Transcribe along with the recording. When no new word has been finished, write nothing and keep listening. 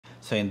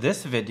So in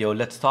this video,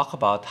 let's talk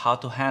about how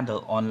to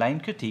handle online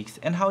critiques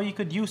and how you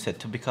could use it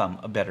to become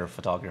a better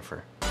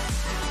photographer.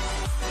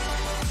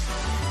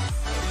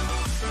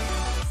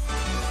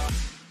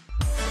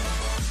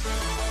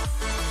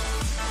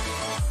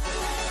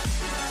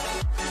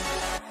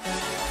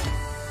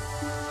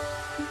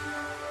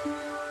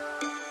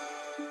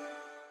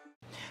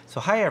 So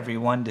hi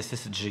everyone, this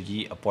is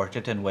Jiggy, a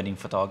portrait and wedding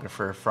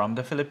photographer from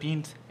the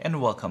Philippines, and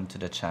welcome to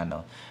the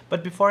channel.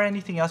 But before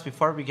anything else,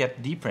 before we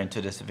get deeper into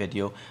this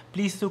video,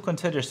 please do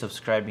consider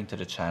subscribing to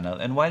the channel,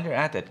 and while you're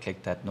at it,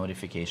 click that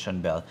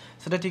notification bell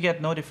so that you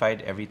get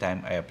notified every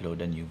time I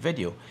upload a new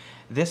video.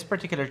 This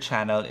particular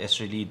channel is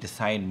really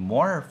designed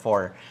more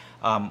for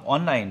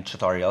online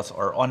tutorials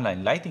or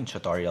online lighting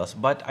tutorials,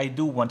 but I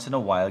do once in a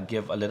while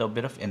give a little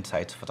bit of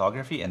insights,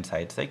 photography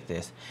insights like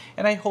this,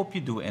 and I hope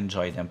you do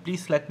enjoy them.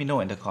 Please let me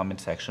know in the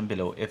comment section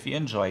below if you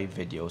enjoy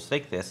videos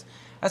like this,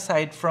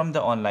 aside from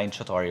the online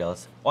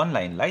tutorials,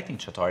 online lighting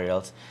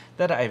tutorials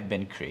that I've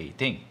been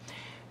creating.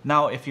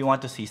 Now, if you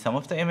want to see some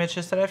of the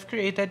images that I've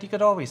created, you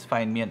could always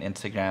find me on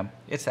Instagram.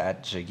 It's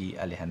at Jiggy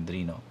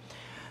Alejandrino.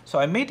 So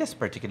I made this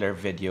particular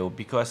video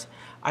because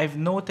I've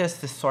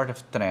noticed this sort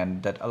of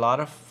trend that a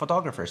lot of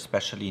photographers,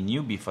 especially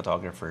newbie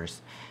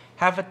photographers,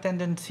 have a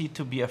tendency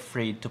to be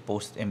afraid to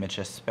post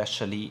images,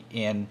 especially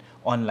in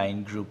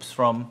online groups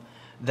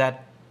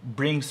that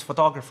brings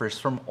photographers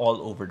from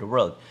all over the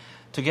world.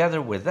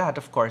 Together with that,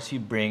 of course, you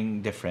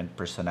bring different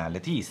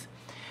personalities.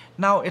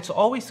 Now, it's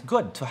always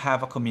good to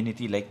have a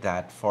community like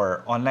that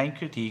for online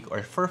critique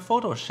or for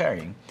photo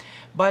sharing,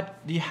 but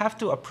you have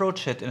to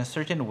approach it in a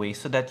certain way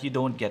so that you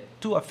don't get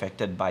too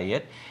affected by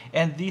it.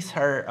 And these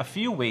are a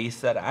few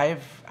ways that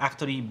I've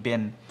actually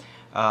been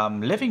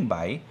living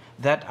by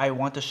that I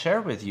want to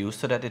share with you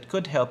so that it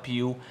could help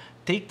you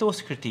take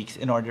those critiques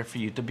in order for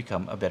you to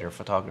become a better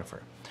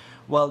photographer.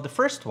 Well, the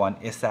first one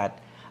is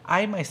that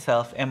I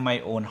myself am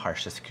my own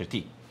harshest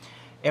critique.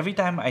 Every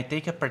time I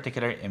take a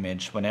particular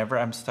image, whenever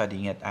I'm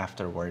studying it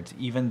afterwards,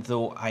 even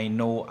though I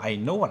know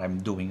what I'm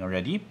doing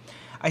already,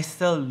 I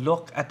still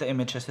look at the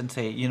images and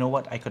say, you know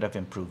what, I could have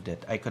improved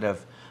it. I could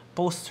have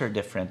posed her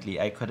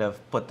differently. I could have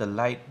put the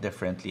light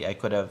differently. I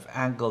could have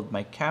angled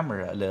my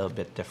camera a little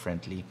bit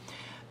differently.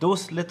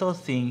 Those little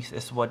things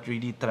is what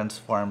really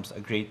transforms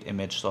a great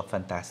image to a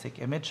fantastic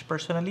image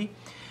personally.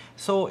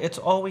 So it's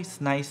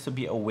always nice to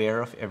be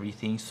aware of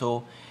everything.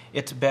 So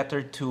it's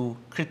better to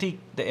critique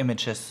the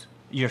images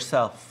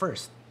yourself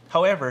first.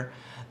 However,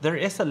 there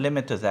is a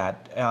limit to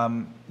that.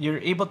 You're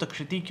able to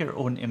critique your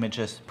own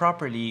images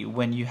properly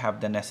when you have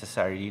the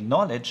necessary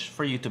knowledge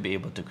for you to be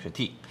able to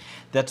critique.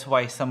 That's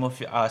why some of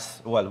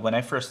us, well, when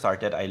I first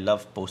started, I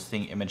loved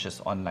posting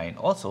images online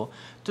also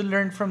to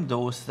learn from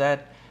those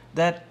that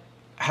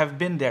have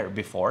been there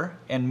before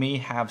and may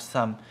have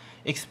some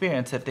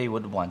experience that they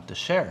would want to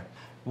share.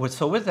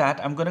 So with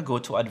that, I'm going to go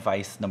to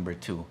advice number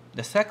 2.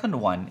 The second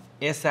one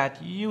is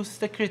that you use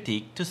the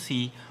critique to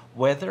see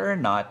whether or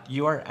not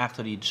you are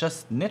actually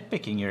just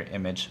nitpicking your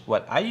image.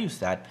 Well, I use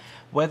that,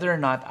 whether or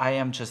not I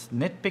am just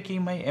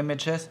nitpicking my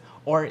images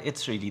or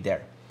it's really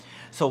there.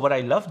 So what I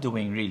love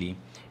doing really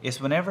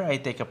is whenever I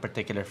take a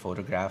particular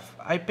photograph,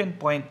 I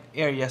pinpoint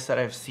areas that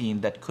I've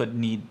seen that could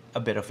need a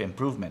bit of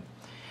improvement.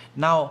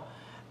 Now,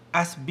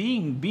 as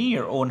being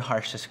your own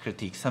harshest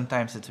critique,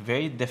 sometimes it's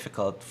very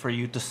difficult for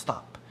you to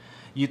stop.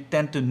 You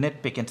tend to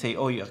nitpick and say,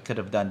 oh, you could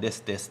have done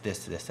this,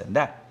 and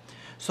that.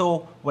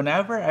 So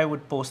whenever I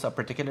would post a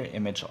particular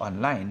image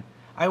online,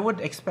 I would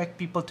expect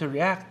people to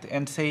react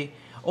and say,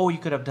 oh, you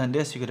could have done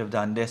this, you could have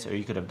done this, or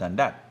you could have done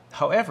that.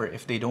 However,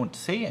 if they don't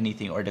say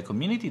anything or the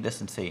community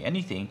doesn't say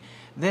anything,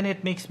 then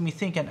it makes me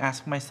think and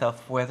ask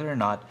myself whether or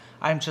not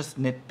I'm just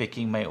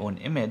nitpicking my own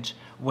image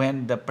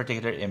when the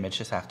particular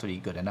image is actually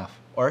good enough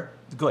or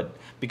good,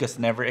 because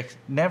never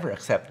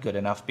accept good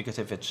enough, because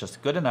if it's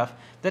just good enough,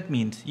 that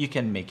means you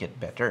can make it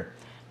better.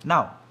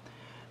 Now,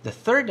 the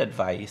third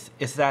advice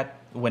is that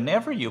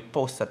whenever you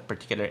post that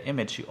particular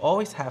image, you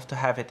always have to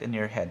have it in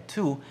your head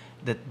too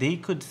that they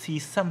could see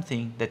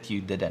something that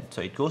you didn't.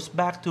 So it goes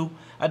back to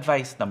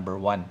advice number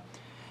 1.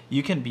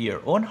 You can be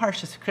your own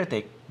harshest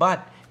critic,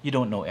 but you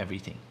don't know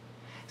everything.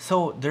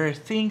 So there are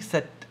things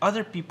that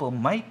other people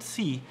might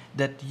see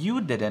that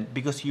you didn't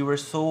because you were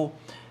so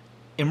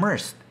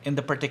immersed in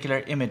the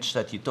image image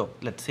that you took.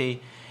 Let's say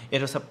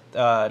it was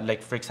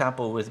like, for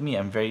example, with me,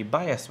 I'm very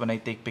biased when I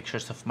take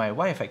pictures of my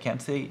wife. I can't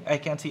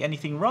see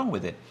anything wrong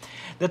with it.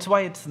 That's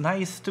why it's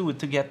nice too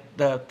to get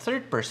the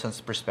third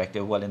person's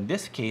perspective. Well, in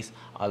this case,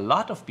 a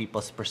lot of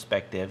people's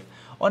perspective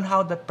on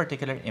how that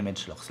particular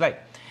image looks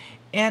like.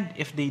 And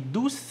if they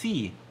do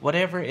see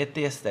whatever it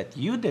is that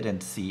you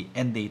didn't see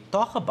and they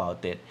talk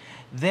about it,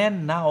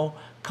 then now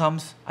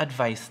comes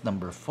advice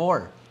number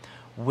 4.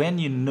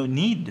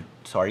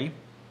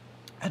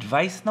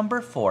 Advice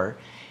number 4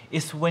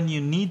 is when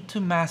you need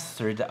to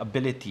master the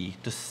ability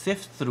to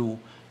sift through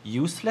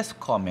useless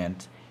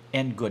comments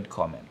and good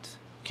comments.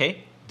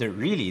 Okay?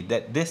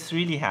 This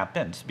really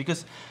happens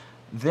because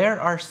there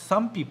are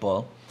some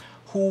people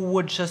who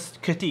would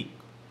just critique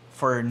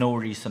for no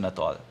reason at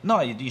all.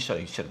 No, you should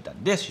have done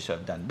this, you should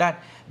have done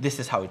that, this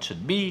is how it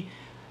should be.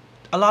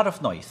 A lot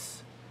of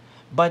noise.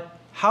 But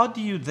how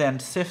do you then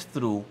sift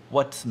through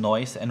what's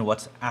noise and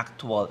what's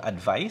actual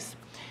advice?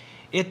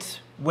 It's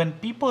when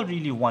people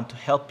really want to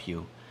help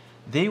you,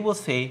 they will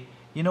say,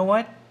 you know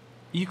what?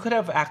 You could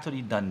have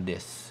actually done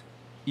this.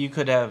 You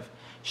could have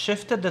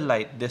shifted the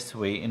light this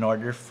way in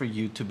order for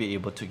you to be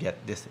able to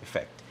get this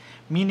effect.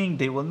 Meaning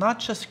they will not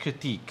just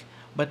critique,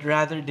 but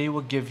rather they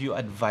will give you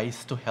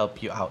advice to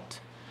help you out.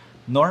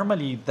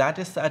 Normally, that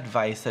is the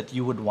advice that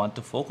you would want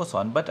to focus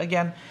on. But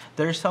again,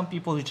 there are some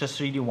people who just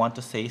really want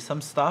to say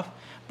some stuff,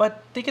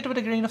 but take it with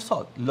a grain of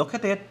salt. Look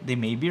at it, they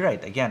may be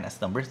right. Again,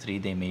 as number 3,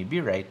 they may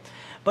be right.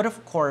 But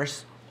of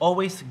course,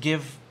 always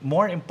give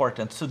more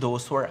importance to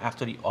those who are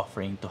actually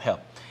offering to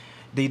help.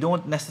 They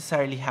don't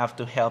necessarily have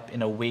to help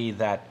in a way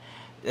that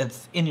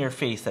it's in your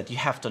face that you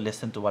have to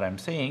listen to what I'm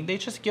saying. They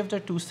just give their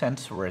 2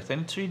 cents worth,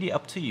 and it's really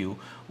up to you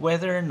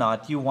whether or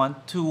not you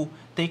want to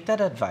take that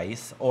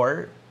advice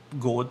or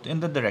go in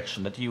the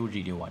direction that you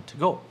really want to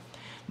go.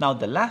 Now,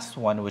 the last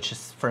one, which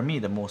is for me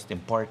the most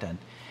important,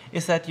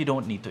 is that you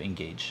don't need to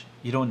engage.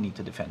 You don't need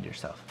to defend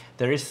yourself.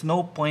 There is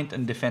no point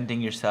in defending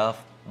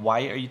yourself.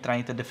 Why are you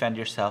trying to defend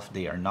yourself?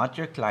 They are not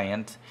your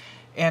client,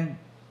 and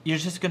you're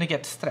just going to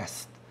get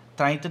stressed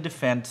trying to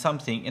defend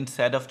something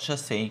instead of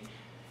just saying,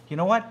 you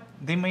know what,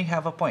 they may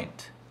have a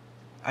point.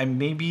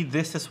 Maybe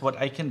this is what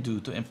I can do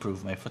to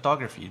improve my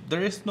photography.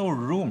 There is no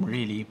room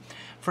really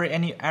for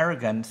any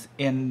arrogance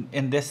in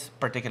this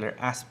particular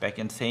aspect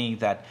in saying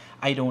that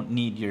I don't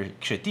need your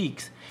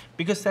critiques,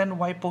 because then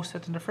why post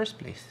it in the first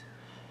place?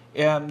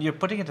 You're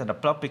putting it in a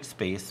public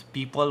space.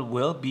 People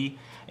will be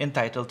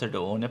entitled to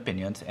their own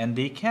opinions, and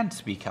they can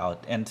speak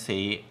out and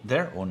say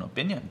their own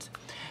opinions.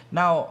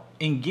 Now,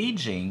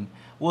 engaging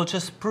will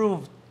just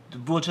prove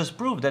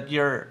that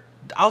you're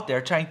out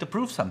there trying to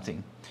prove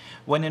something,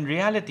 when in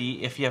reality,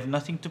 if you have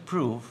nothing to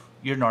prove,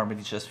 you're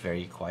normally just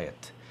very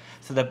quiet.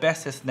 So the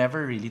best is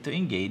never really to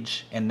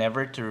engage and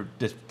never to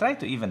try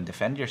to even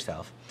defend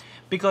yourself,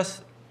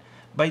 because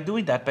by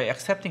doing that, by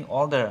accepting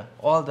all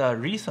the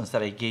reasons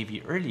that I gave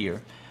you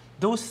earlier,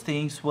 those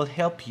things will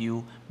help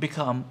you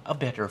become a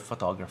better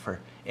photographer,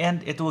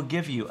 and it will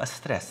give you a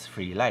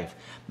stress-free life.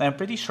 Now, I'm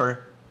pretty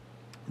sure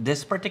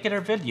this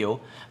particular video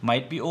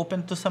might be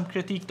open to some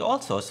critique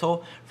also.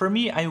 So for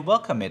me, I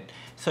welcome it.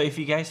 So if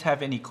you guys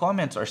have any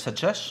comments or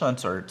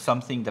suggestions or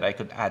something that I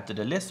could add to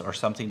the list or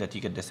something that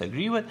you could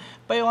disagree with,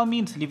 by all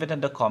means, leave it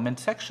in the comment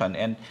section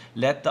and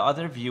let the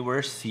other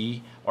viewers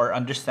see or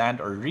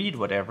understand or read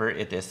whatever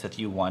it is that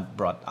you want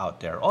brought out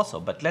there also.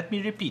 But let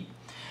me repeat.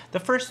 The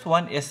first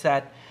one is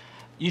that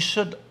you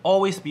should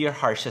always be your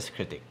harshest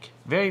critic.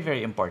 Very,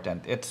 very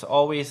important. It's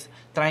always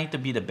trying to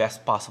be the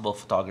best possible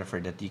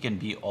photographer that you can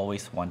be,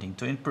 always wanting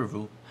to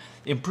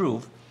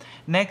improve.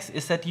 Next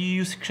is that you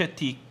use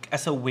critique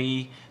as a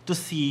way to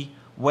see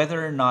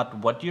whether or not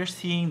what you're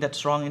seeing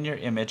that's wrong in your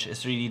image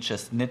is really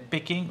just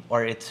nitpicking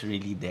or it's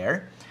really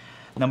there.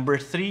 Number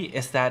 3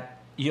 is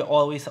that you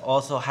always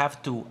also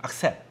have to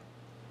accept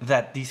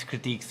that these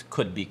critiques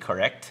could be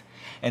correct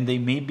and they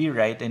may be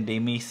right and they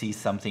may see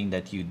something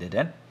that you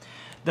didn't.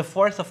 The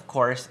fourth, of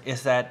course,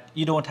 is that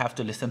you don't have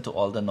to listen to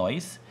all the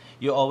noise.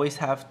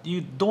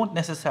 You don't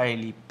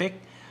necessarily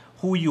pick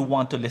who you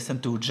want to listen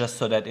to just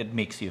so that it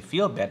makes you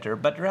feel better,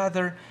 but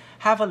rather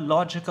have a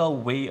logical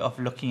way of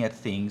looking at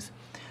things.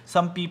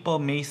 Some people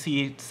may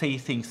say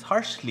things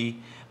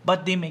harshly,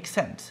 but they make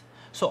sense.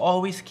 So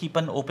always keep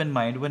an open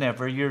mind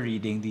whenever you're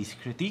reading these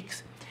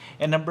critiques.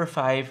 And number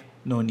 5,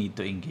 no need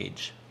to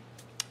engage.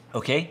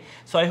 Okay,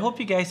 so I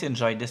hope you guys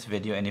enjoyed this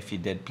video, and if you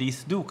did,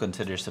 please do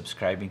consider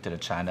subscribing to the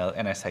channel.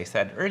 And as I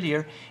said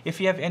earlier, if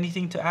you have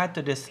anything to add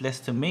to this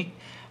list to make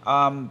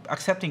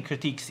accepting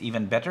critiques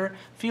even better,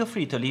 feel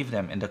free to leave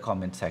them in the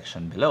comment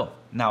section below.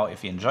 Now,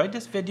 if you enjoyed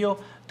this video,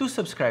 do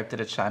subscribe to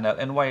the channel,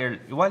 and while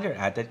you're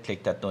at it,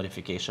 click that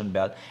notification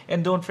bell,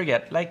 and don't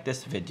forget, like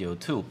this video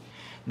too.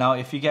 Now,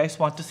 if you guys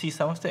want to see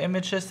some of the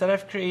images that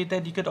I've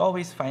created, you could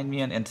always find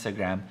me on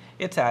Instagram.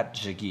 It's at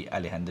Jiggy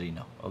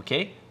Alejandrino.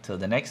 Okay, till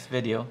the next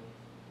video.